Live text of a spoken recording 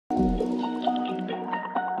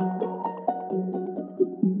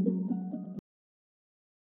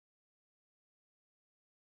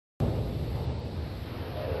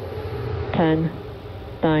10,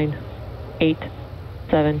 9, 8,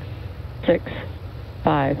 7, 6,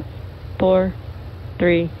 5, 4,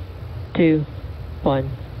 3, 2, 1,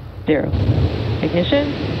 0. Ignition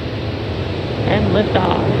and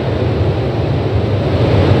liftoff.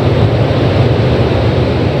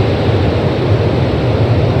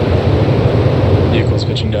 Vehicle's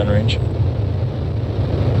pitching downrange.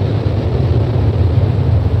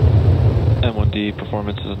 M1D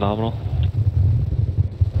performance is nominal.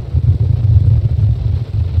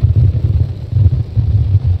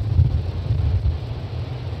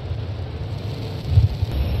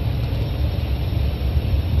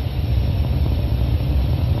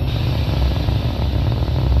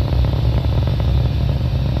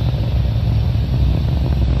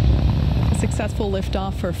 Successful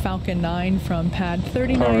liftoff for Falcon 9 from pad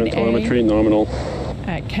 39A. Telemetry nominal.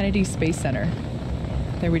 At Kennedy Space Center.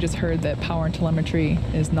 There we just heard that power and telemetry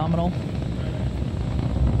is nominal.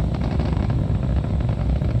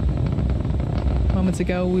 Moments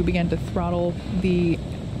ago, we began to throttle the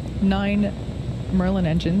 9 Merlin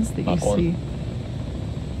engines that you see.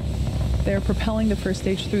 They're propelling the first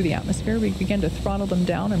stage through the atmosphere. We began to throttle them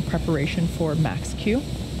down in preparation for max Q.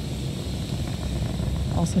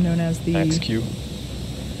 Also known as the Max Q.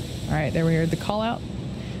 All right, there we heard the call out.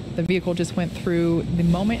 The vehicle just went through the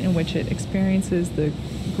moment in which it experiences the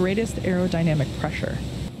greatest aerodynamic pressure.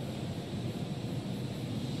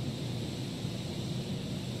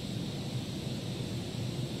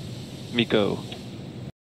 Miko.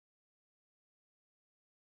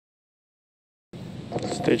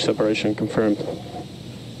 Stage separation confirmed.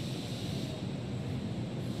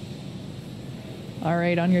 All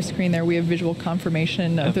right, on your screen there we have visual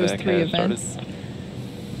confirmation of those 3 events.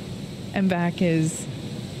 MVAC is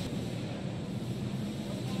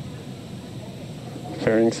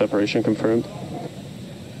Fairing separation confirmed.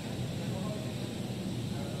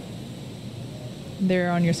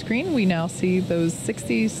 there on your screen. We now see those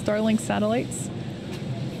 60 Starlink satellites.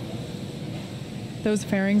 Those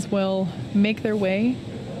fairings will make their way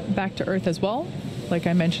back to Earth as well. Like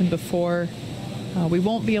I mentioned before, we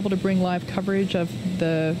won't be able to bring live coverage of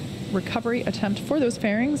the recovery attempt for those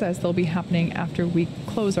fairings as they'll be happening after we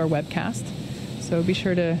close our webcast. So be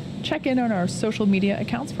sure to check in on our social media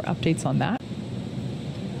accounts for updates on that.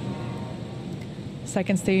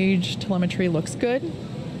 Second stage telemetry looks good.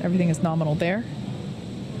 Everything is nominal there.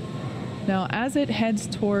 Now, as it heads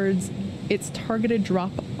towards its targeted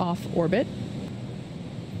drop-off orbit,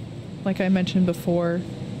 like I mentioned before,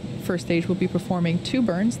 first stage will be performing 2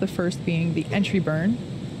 burns, the first being the entry burn,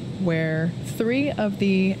 where 3 of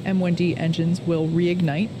the M1D engines will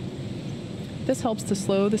reignite. This helps to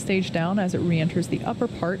slow the stage down as it re-enters the upper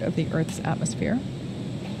part of the Earth's atmosphere.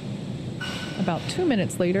 About 2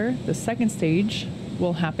 minutes later, the second stage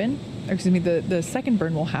will happen, or excuse me, the second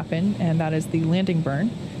burn will happen, and that is the landing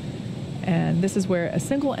burn. And this is where a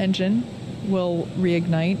single engine will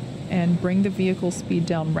reignite and bring the vehicle's speed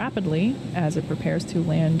down rapidly as it prepares to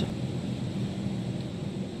land.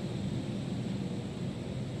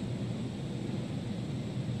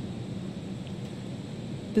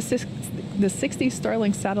 The 60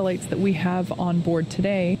 Starlink satellites that we have on board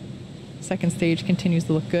today, second stage continues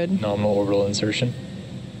to look good. Nominal orbital insertion.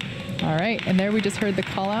 All right, and there we just heard the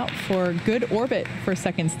call out for good orbit for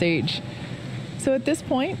second stage. So at this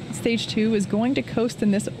point, stage 2 is going to coast in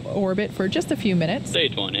this orbit for just a few minutes.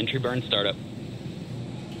 Stage 1, entry burn startup.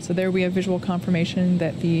 So there we have visual confirmation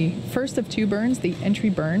that the first of 2 burns, the entry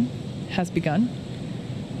burn, has begun.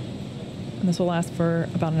 And this will last for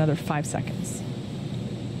about another 5 seconds.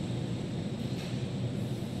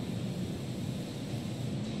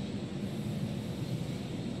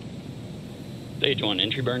 Stage 1,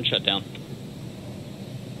 entry burn shutdown.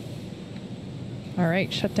 All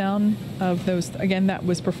right, shutdown of those, again, that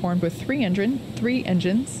was performed with 3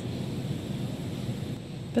 engines.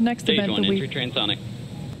 The next Stage event 1, that we... entry transonic.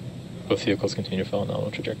 Both vehicles continue to follow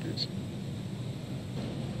nominal trajectories.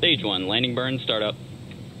 Stage 1, landing burn startup.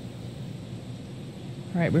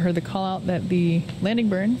 All right, we heard the call out that the landing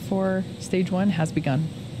burn for stage 1 has begun.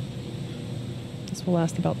 This will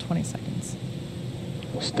last about 20 seconds.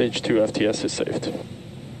 Stage 2 FTS is saved.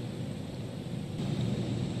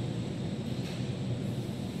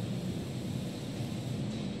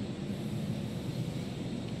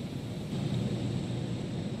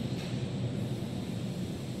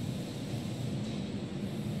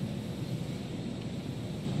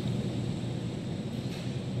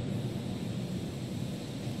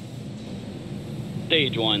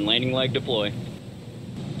 Stage 1, landing leg deploy.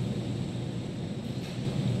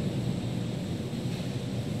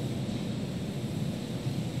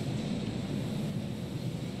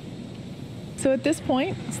 So at this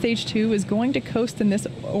point, stage 2 is going to coast in this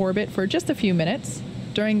orbit for just a few minutes.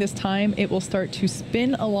 During this time, it will start to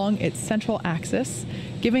spin along its central axis,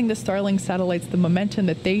 giving the Starlink satellites the momentum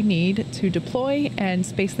that they need to deploy and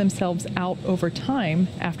space themselves out over time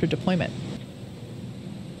after deployment.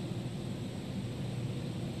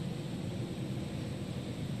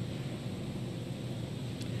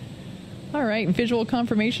 All right, visual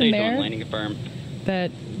confirmation Stage there 1, landing confirmed.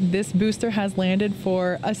 that this booster has landed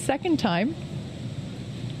for a second time.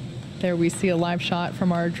 There we see a live shot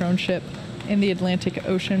from our drone ship in the Atlantic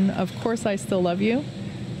Ocean. Of course, I still love you.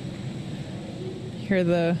 Hear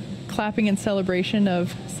the clapping and celebration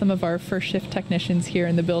of some of our first shift technicians here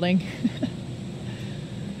in the building.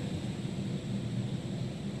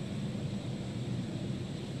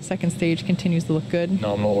 Second stage continues to look good.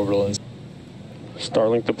 Nominal orbital insertion.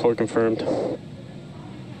 Starlink deploy confirmed.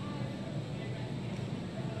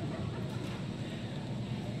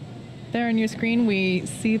 There on your screen, we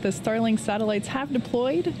see the Starlink satellites have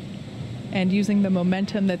deployed, and using the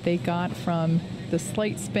momentum that they got from the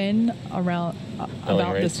slight spin around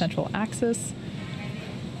about the central axis.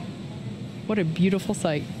 What a beautiful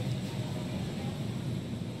sight.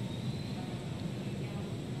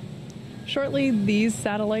 Shortly, these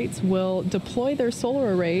satellites will deploy their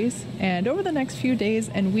solar arrays, and over the next few days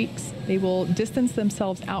and weeks, they will distance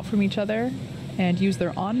themselves out from each other and use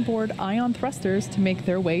their onboard ion thrusters to make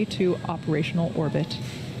their way to operational orbit.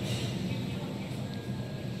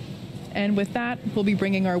 And with that, we'll be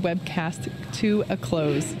bringing our webcast to a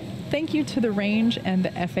close. Thank you to the range and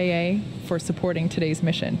the FAA for supporting today's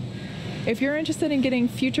mission. If you're interested in getting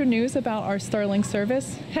future news about our Starlink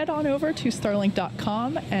service, head on over to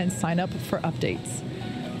starlink.com and sign up for updates.